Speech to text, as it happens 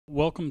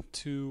Welcome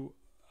to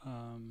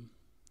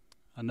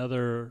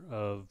another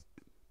of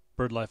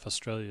BirdLife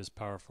Australia's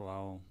Powerful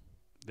Owl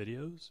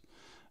videos.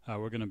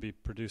 We're going to be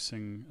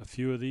producing a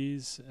few of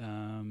these,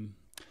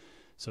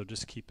 so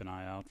just keep an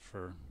eye out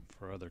for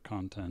other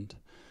content.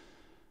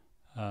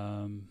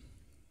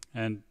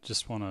 And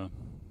just want to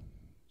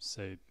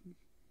say,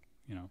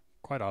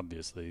 quite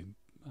obviously,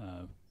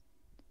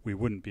 we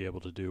wouldn't be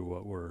able to do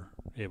what we're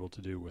able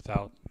to do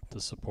without the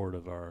support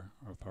of our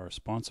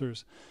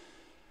sponsors.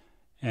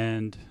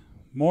 And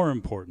more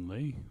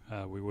importantly,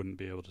 we wouldn't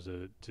be able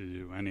to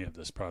do any of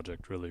this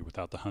project really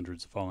without the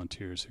hundreds of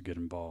volunteers who get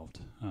involved.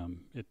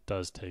 It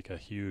does take a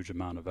huge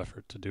amount of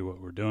effort to do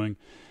what we're doing,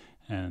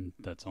 and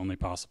that's only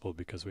possible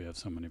because we have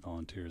so many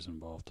volunteers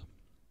involved.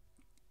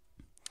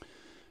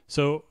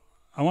 So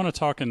I want to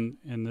talk in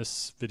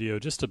this video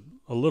just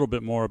a little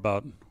bit more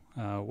about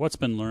what's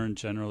been learned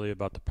generally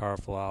about the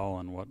powerful owl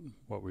and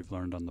what we've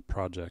learned on the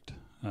project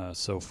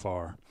so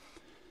far.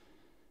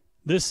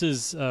 This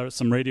is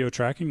some radio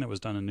tracking that was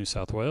done in New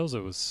South Wales.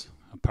 It was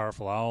a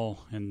powerful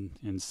owl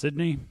in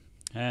Sydney,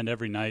 and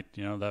every night,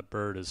 that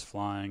bird is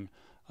flying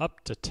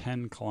up to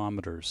 10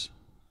 kilometers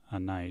a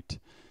night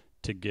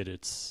to get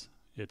its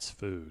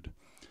food.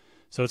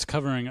 So it's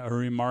covering a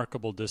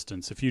remarkable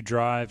distance. If you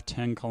drive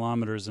 10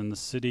 kilometers in the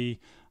city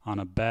on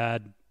a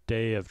bad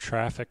day of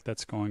traffic,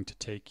 that's going to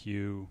take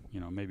you,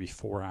 maybe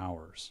 4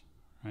 hours,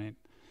 right?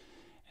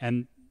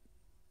 And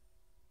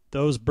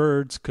those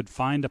birds could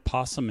find a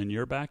possum in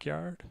your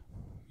backyard.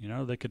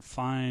 They could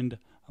find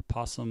a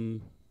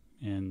possum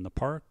in the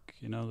park,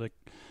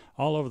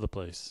 all over the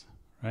place,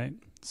 right?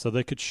 So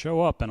they could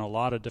show up in a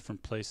lot of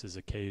different places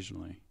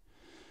occasionally.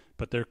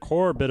 But their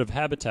core bit of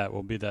habitat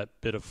will be that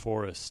bit of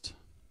forest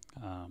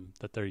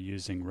that they're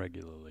using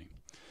regularly.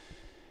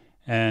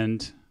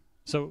 And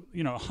so,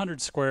 100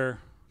 square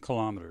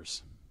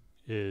kilometers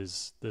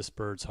is this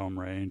bird's home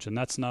range, and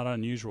that's not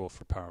unusual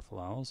for powerful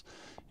owls,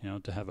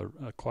 to have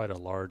quite a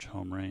large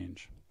home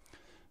range.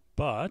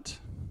 But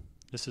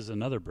this is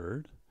another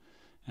bird,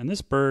 and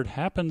this bird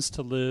happens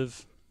to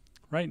live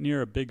right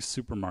near a big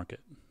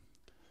supermarket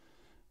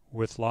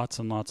with lots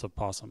and lots of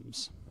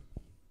possums.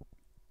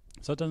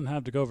 So it doesn't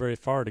have to go very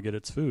far to get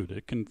its food.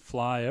 It can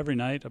fly every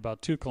night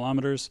about 2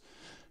 kilometers,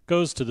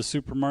 goes to the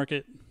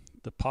supermarket,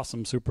 the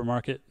possum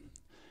supermarket,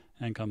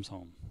 and comes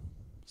home.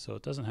 So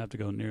it doesn't have to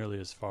go nearly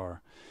as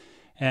far.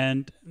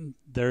 And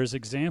there's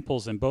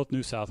examples in both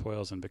New South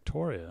Wales and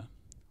Victoria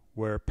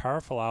where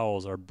powerful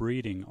owls are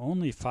breeding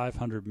only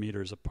 500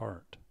 meters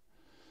apart.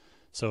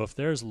 So if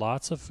there's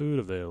lots of food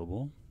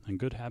available and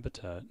good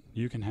habitat,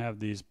 you can have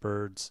these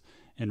birds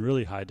in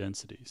really high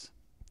densities.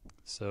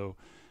 So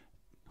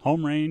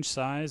home range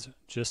size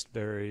just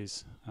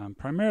varies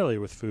primarily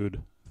with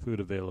food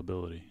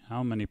availability.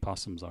 How many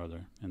possums are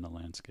there in the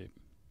landscape?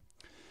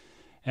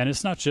 And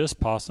it's not just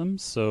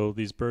possums, so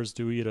these birds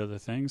do eat other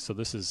things. So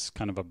this is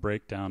kind of a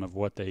breakdown of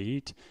what they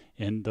eat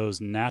in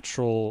those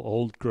natural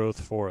old-growth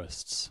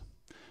forests.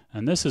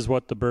 And this is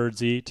what the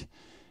birds eat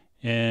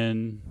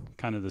in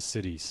kind of the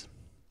cities.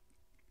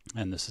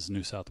 And this is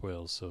New South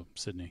Wales, so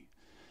Sydney.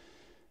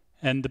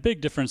 And the big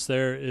difference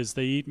there is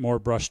they eat more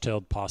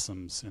brush-tailed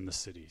possums in the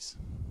cities.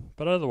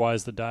 But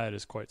otherwise, the diet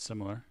is quite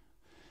similar.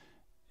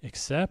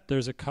 Except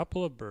there's a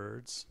couple of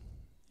birds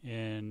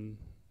in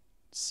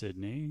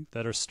Sydney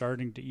that are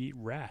starting to eat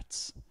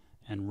rats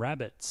and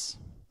rabbits.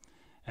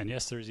 And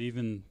yes, there's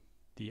even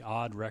the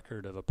odd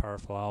record of a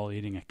powerful owl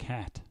eating a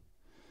cat.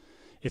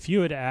 If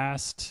you had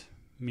asked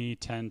me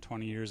 10,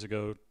 20 years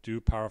ago, do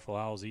powerful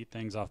owls eat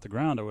things off the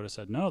ground, I would have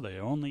said, no, they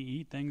only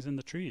eat things in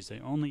the trees. They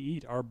only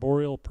eat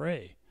arboreal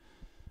prey.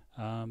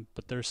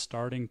 But they're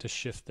starting to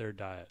shift their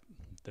diet.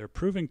 They're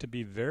proving to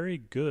be very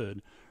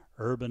good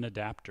urban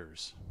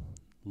adapters,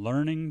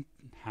 learning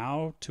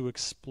how to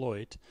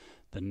exploit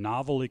the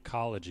novel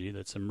ecology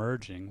that's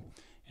emerging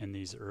in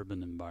these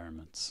urban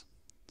environments.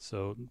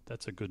 So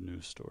that's a good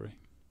news story.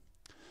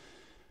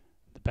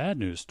 The bad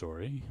news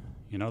story,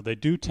 they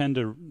do tend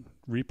to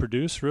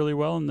reproduce really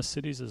well in the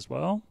cities as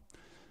well,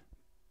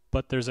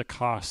 but there's a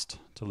cost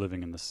to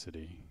living in the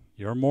city.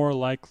 You're more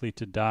likely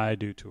to die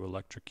due to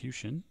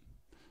electrocution.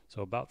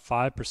 So about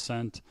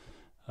 5%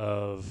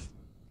 of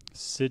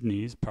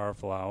Sydney's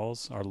powerful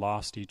owls are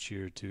lost each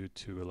year due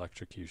to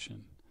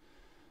electrocution.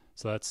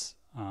 So that's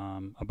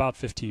about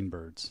 15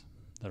 birds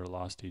that are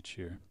lost each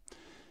year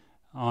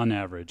on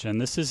average. And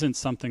this isn't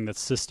something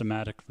that's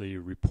systematically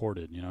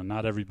reported.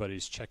 Not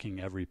everybody's checking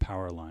every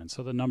power line,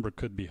 so the number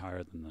could be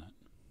higher than that.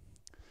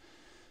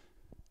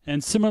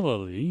 And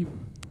similarly,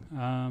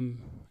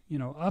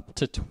 up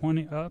to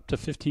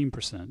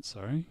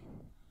 15%,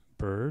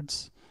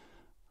 birds,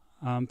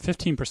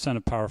 15%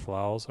 of powerful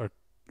owls are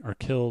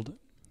killed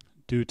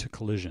due to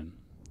collision.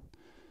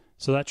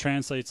 So that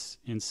translates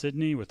in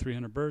Sydney with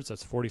 300 birds,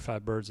 that's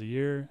 45 birds a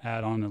year.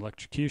 Add on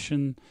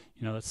electrocution,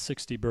 that's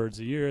 60 birds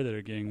a year that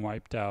are getting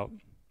wiped out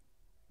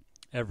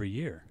every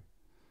year.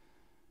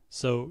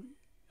 So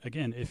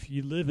again, if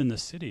you live in the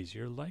cities,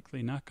 you're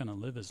likely not going to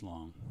live as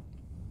long.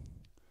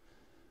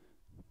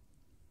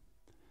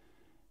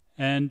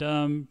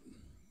 And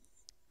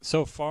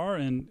So far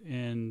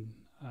in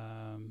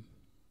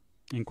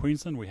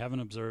Queensland, we haven't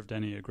observed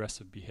any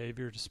aggressive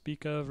behavior to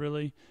speak of,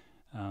 really.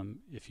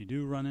 If you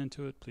do run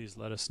into it, please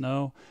let us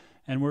know.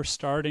 And we're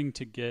starting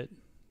to get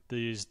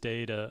these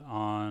data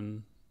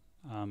on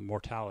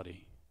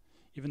mortality,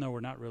 even though we're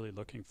not really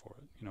looking for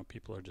it. You know,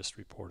 people are just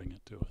reporting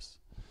it to us.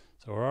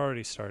 So we're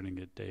already starting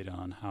to get data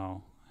on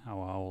how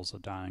owls are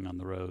dying on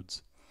the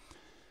roads.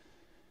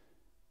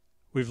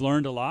 We've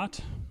learned a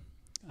lot.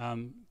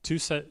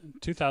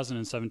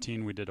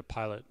 2017, we did a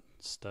pilot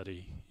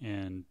study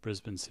in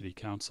Brisbane City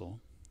Council,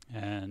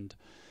 and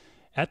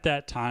at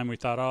that time we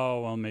thought,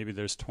 oh well, maybe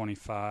there's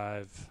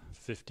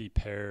 50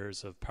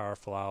 pairs of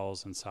powerful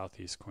owls in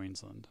southeast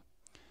Queensland.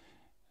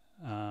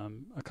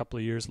 A couple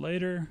of years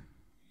later,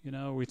 you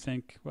know, we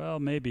think, well,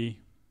 maybe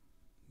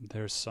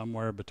there's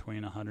somewhere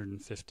between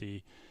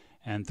 150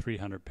 and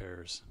 300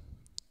 pairs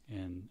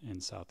in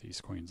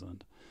southeast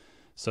Queensland.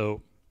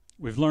 So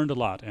we've learned a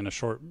lot in a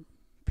short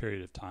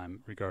period of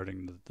time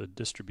regarding the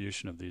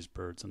distribution of these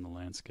birds in the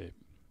landscape.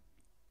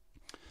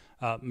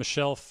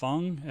 Michelle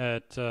Fung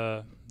at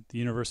the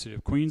University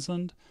of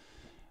Queensland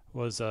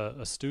was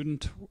a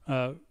student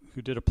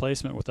who did a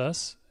placement with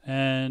us,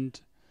 and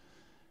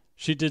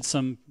she did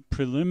some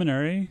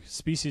preliminary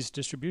species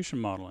distribution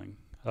modeling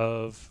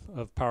of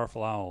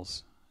powerful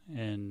owls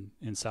in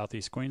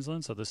southeast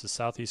Queensland. So this is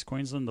southeast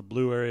Queensland. The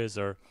blue areas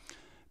are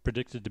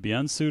predicted to be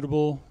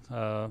unsuitable.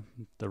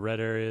 The red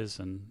areas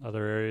and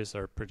other areas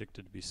are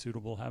predicted to be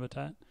suitable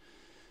habitat.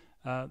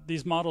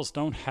 These models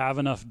don't have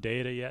enough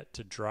data yet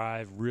to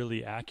drive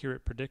really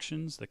accurate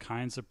predictions, the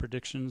kinds of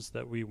predictions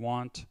that we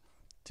want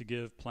to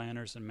give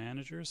planners and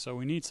managers. So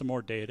we need some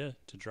more data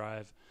to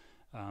drive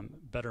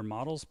better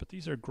models, but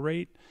these are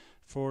great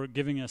for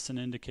giving us an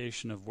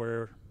indication of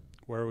where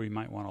we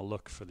might want to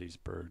look for these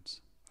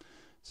birds.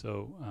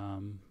 So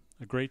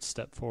a great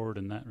step forward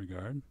in that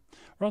regard.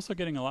 We're also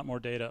getting a lot more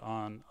data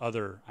on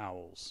other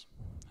owls,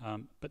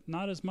 but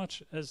not as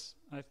much as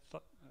I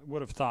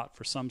would have thought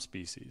for some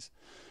species.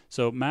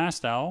 So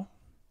masked owl,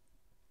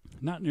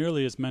 not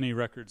nearly as many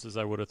records as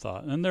I would have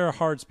thought. And they're a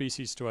hard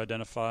species to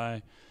identify.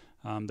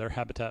 Their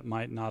habitat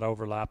might not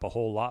overlap a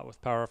whole lot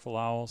with powerful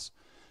owls,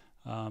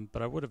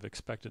 but I would have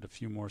expected a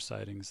few more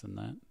sightings than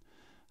that.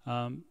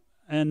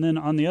 And then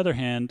on the other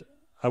hand,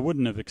 I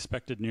wouldn't have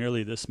expected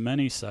nearly this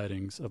many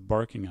sightings of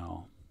barking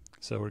owl.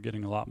 So we're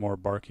getting a lot more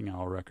barking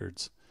owl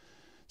records.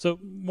 So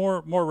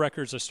more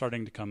records are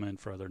starting to come in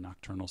for other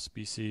nocturnal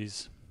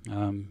species.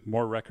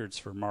 More records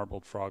for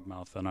marbled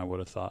frogmouth than I would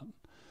have thought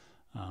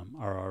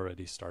are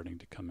already starting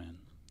to come in.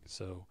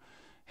 So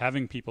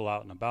having people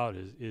out and about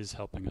is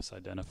helping us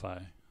identify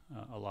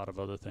a lot of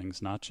other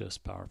things, not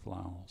just powerful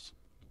owls.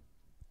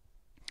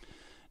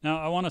 Now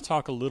I want to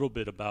talk a little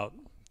bit about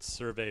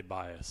survey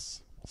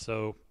bias.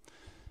 So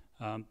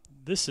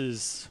this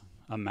is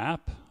a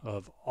map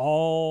of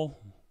all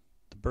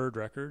the bird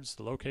records,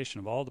 the location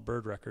of all the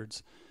bird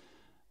records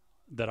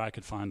that I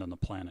could find on the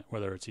planet,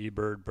 whether it's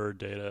eBird, Bird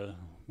Data,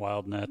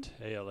 WildNet,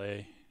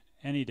 ALA,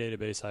 any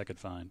database I could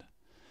find.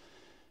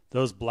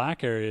 Those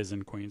black areas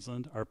in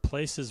Queensland are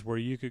places where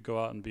you could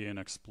go out and be an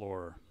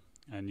explorer,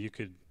 and you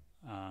could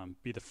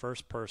be the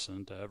first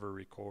person to ever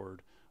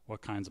record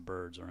what kinds of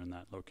birds are in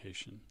that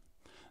location.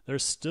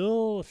 There's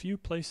still a few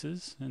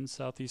places in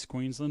southeast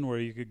Queensland where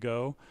you could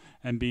go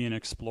and be an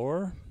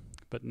explorer,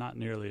 but not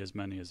nearly as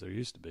many as there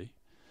used to be.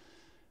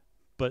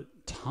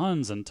 But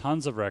tons and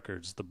tons of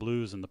records, the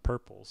blues and the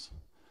purples,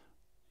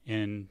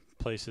 in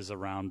places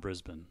around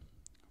Brisbane.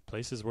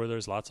 Places where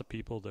there's lots of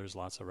people, there's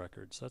lots of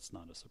records. That's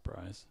not a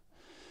surprise.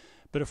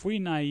 But if we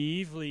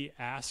naively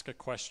ask a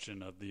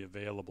question of the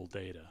available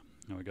data,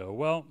 and we go,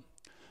 well,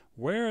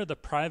 where are the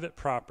private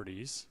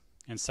properties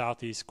in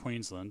southeast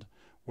Queensland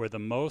where the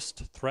most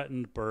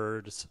threatened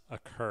birds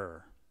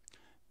occur?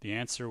 The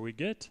answer we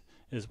get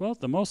is, well,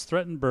 the most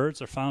threatened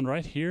birds are found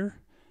right here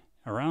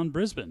around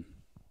Brisbane.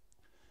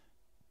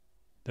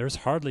 There's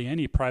hardly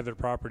any private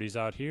properties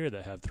out here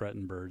that have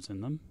threatened birds in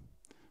them.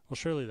 Well,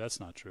 surely that's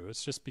not true.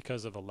 It's just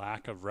because of a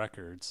lack of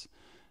records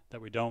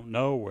that we don't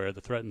know where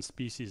the threatened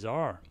species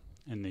are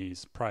in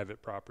these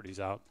private properties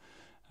out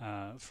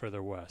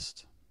further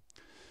west.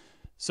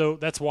 So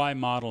that's why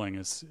modeling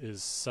is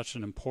such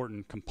an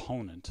important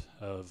component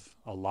of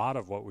a lot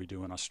of what we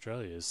do in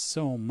Australia. Is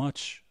so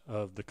much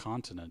of the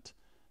continent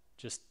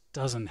just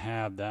doesn't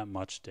have that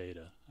much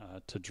data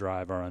to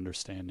drive our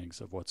understandings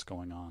of what's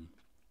going on.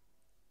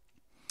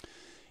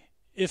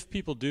 If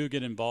people do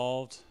get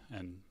involved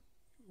and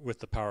with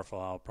the Powerful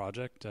Owl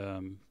Project,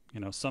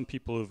 some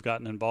people who've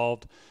gotten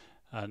involved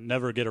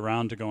never get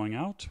around to going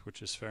out,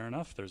 which is fair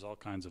enough. There's all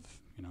kinds of,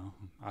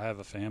 I have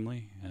a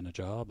family and a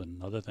job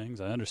and other things.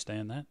 I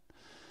understand that.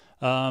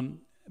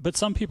 But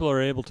some people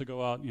are able to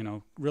go out,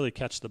 really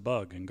catch the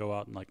bug and go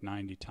out in like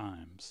 90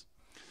 times.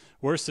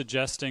 We're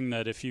suggesting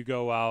that if you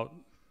go out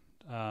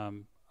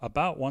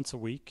about once a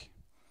week,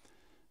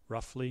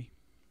 roughly,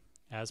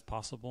 as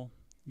possible,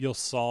 you'll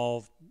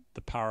solve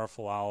the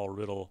powerful owl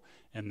riddle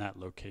in that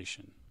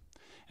location.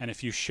 And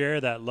if you share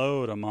that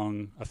load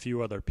among a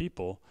few other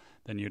people,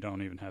 then you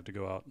don't even have to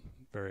go out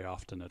very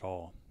often at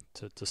all.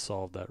 to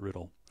solve that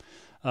riddle.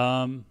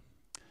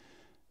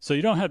 So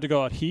you don't have to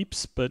go out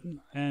heaps,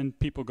 and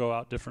people go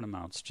out different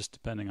amounts, just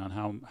depending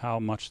on how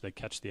much they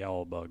catch the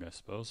owl bug, I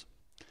suppose.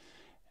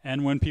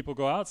 And when people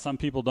go out, some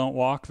people don't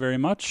walk very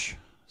much.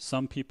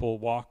 Some people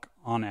walk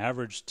on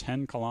average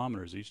 10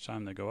 kilometers each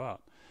time they go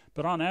out.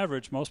 But on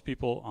average, most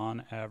people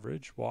on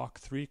average walk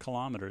 3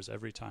 kilometers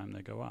every time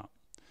they go out.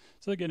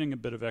 So they're getting a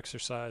bit of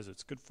exercise.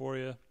 It's good for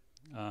you.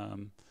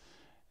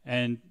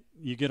 And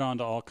you get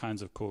onto all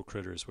kinds of cool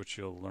critters, which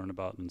you'll learn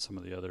about in some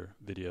of the other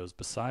videos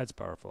besides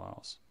powerful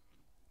owls.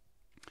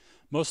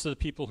 Most of the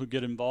people who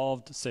get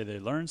involved say they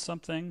learn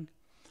something.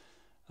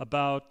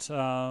 About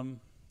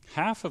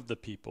half of the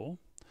people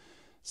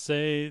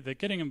say that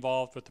getting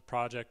involved with the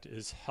project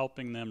is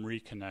helping them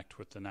reconnect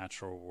with the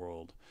natural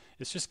world.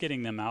 It's just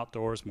getting them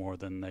outdoors more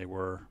than they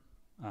were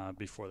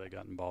before they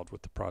got involved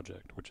with the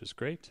project, which is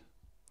great.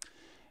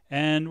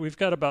 And we've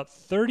got about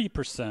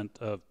 30%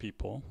 of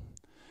people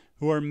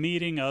who are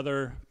meeting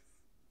other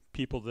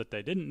people that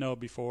they didn't know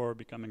before,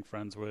 becoming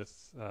friends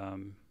with,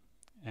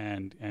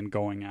 and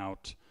going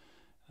out,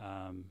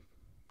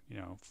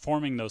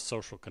 forming those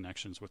social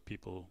connections with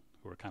people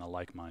who are kind of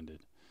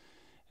like-minded.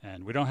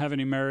 And we don't have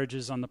any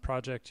marriages on the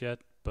project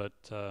yet, but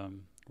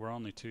we're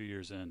only 2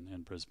 years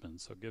in Brisbane,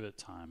 so give it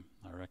time,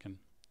 I reckon.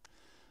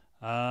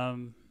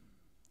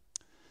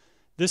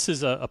 This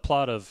is a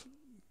plot of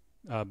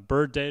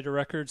bird data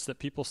records that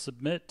people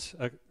submit.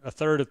 A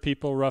third of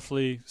people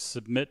roughly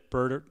submit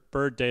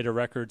bird data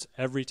records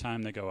every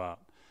time they go out.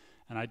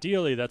 And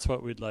ideally, that's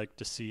what we'd like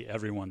to see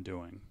everyone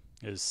doing,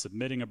 is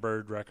submitting a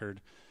bird record,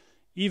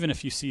 even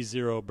if you see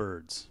 0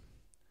 birds.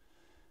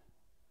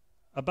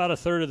 About a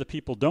third of the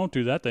people don't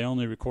do that. They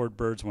only record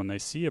birds when they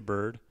see a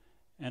bird.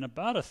 And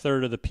about a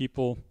third of the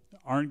people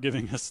aren't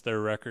giving us their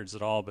records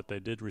at all, but they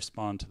did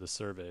respond to the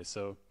survey.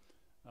 So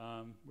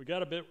we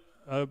got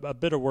a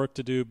bit of work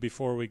to do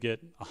before we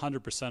get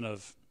 100%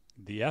 of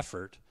the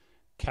effort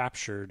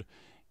captured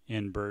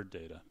in bird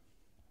data.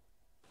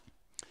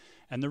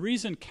 And the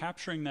reason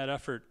capturing that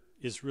effort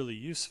is really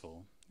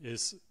useful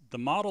is the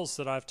models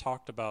that I've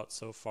talked about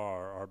so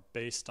far are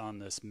based on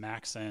this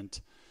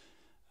maxent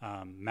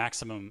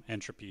maximum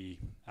entropy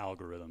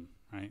algorithm,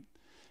 right?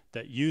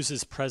 That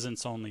uses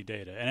presence-only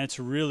data, and it's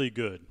really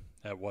good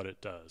at what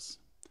it does.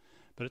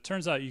 But it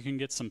turns out you can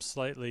get some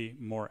slightly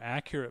more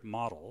accurate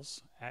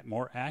models,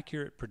 more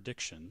accurate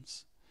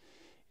predictions,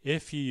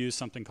 if you use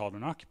something called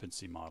an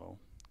occupancy model.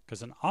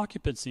 Because an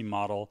occupancy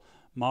model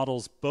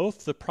models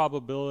both the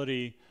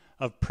probability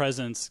of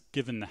presence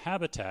given the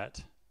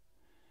habitat,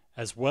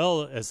 as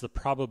well as the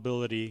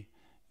probability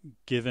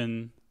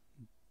given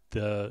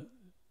the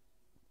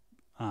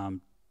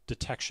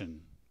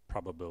detection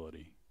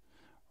probability.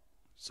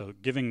 So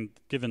given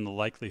the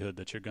likelihood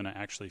that you're going to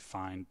actually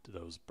find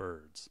those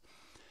birds.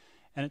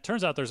 And it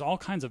turns out there's all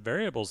kinds of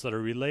variables that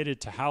are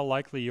related to how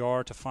likely you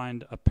are to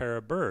find a pair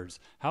of birds.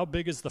 How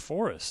big is the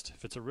forest?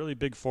 If it's a really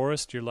big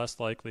forest, you're less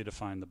likely to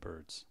find the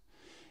birds.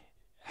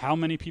 How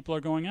many people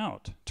are going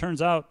out?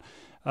 Turns out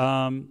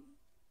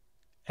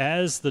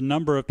as the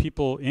number of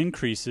people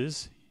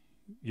increases,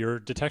 your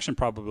detection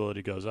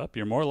probability goes up.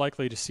 You're more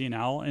likely to see an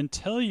owl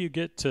until you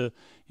get to,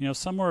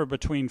 somewhere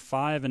between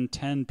 5 and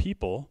 10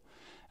 people.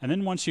 And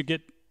then once you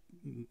get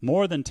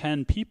more than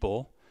 10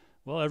 people,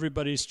 well,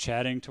 everybody's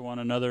chatting to one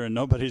another and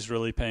nobody's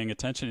really paying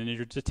attention, and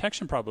your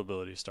detection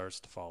probability starts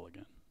to fall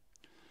again.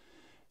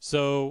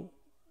 So,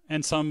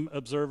 and some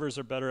observers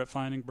are better at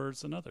finding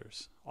birds than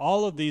others.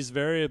 All of these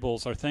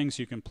variables are things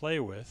you can play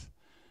with,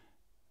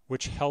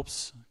 which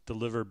helps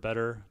deliver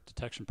better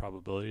detection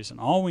probabilities. And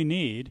all we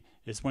need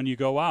is when you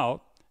go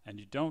out and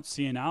you don't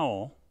see an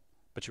owl,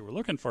 but you were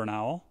looking for an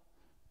owl,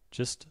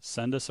 just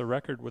send us a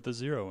record with a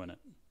 0 in it.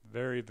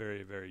 Very,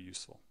 very, very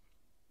useful.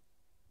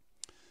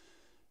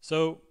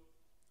 So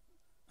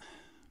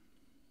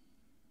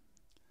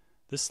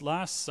this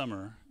last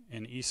summer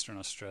in Eastern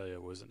Australia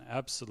was an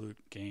absolute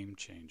game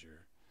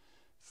changer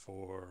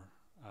for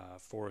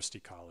forest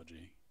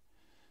ecology.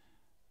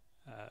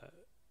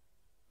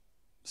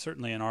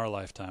 Certainly in our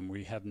lifetime,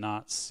 we have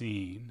not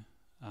seen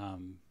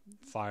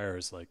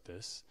fires like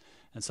this.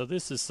 And so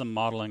this is some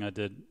modeling I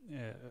did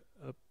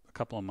a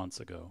couple of months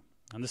ago.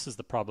 And this is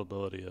the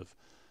probability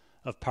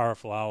of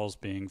powerful owls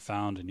being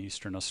found in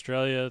Eastern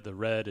Australia. The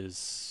red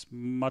is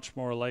much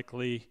more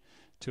likely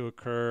to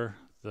occur,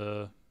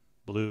 the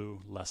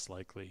blue less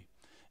likely.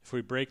 If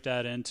we break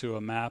that into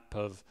a map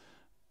of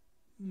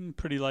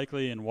pretty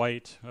likely and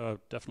white,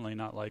 definitely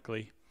not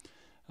likely,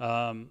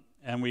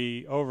 and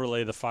we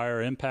overlay the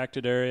fire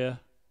impacted area,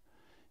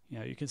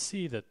 you can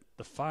see that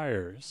the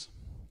fires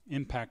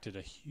impacted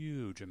a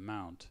huge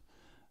amount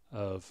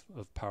of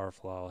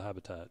powerful owl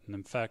habitat. And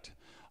in fact,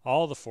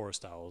 all the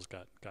forest owls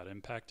got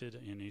impacted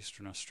in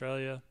Eastern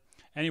Australia.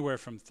 Anywhere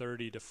from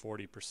 30 to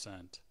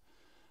 40%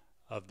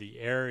 of the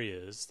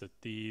areas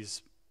that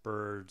these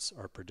birds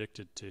are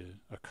predicted to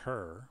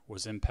occur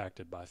was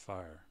impacted by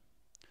fire.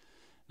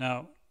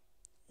 Now,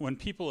 when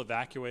people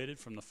evacuated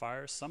from the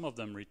fire, some of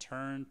them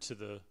returned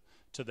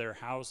to their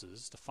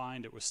houses to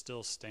find it was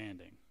still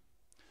standing.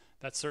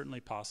 That's certainly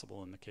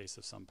possible in the case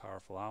of some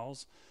powerful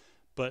owls,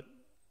 but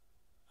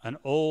an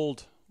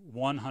old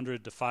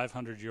 100 to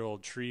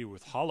 500-year-old tree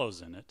with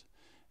hollows in it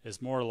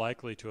is more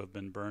likely to have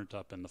been burnt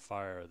up in the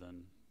fire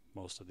than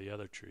most of the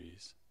other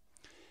trees.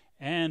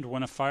 And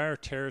when a fire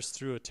tears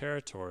through a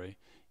territory,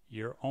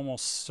 you're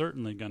almost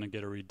certainly going to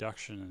get a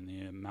reduction in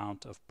the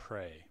amount of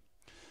prey.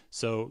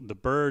 So the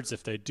birds,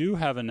 if they do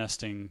have a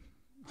nesting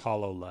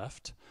hollow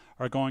left,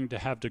 are going to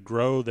have to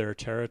grow their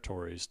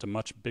territories to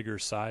much bigger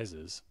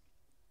sizes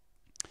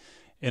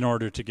in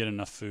order to get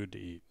enough food to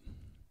eat.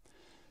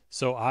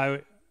 So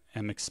I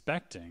am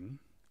expecting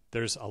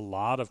there's a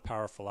lot of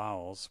powerful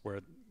owls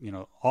where, you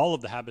know, all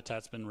of the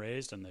habitat's been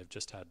raised and they've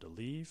just had to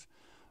leave,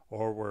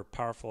 or where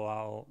powerful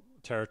owl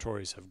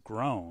territories have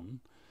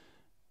grown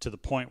to the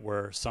point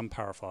where some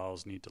powerful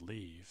owls need to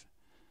leave.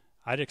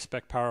 I'd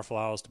expect powerful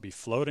owls to be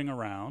floating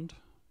around,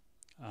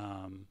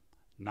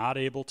 not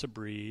able to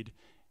breed,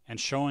 and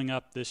showing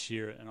up this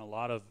year in a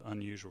lot of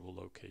unusual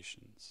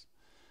locations.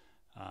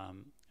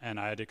 And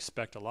I'd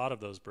expect a lot of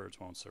those birds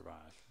won't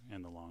survive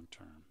in the long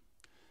term.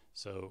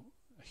 So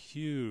a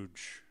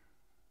huge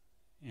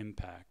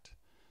impact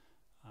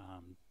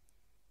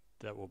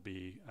that will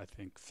be, I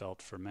think,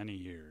 felt for many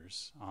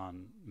years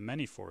on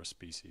many forest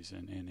species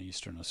in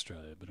eastern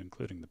Australia, but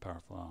including the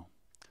powerful owl.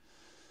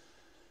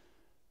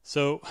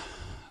 So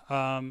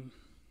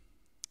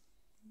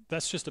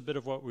that's just a bit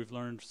of what we've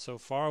learned so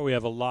far. We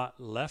have a lot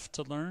left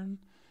to learn,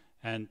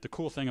 and the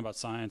cool thing about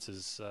science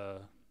is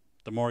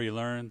the more you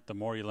learn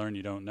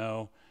you don't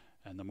know,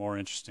 and the more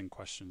interesting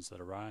questions that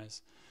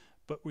arise.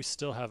 But we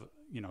still have,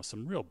 you know,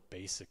 some real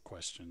basic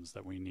questions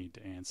that we need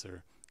to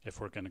answer if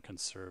we're going to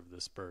conserve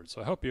this bird.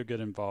 So I hope you'll get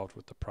involved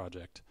with the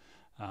project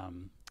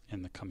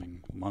in the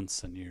coming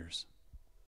months and years.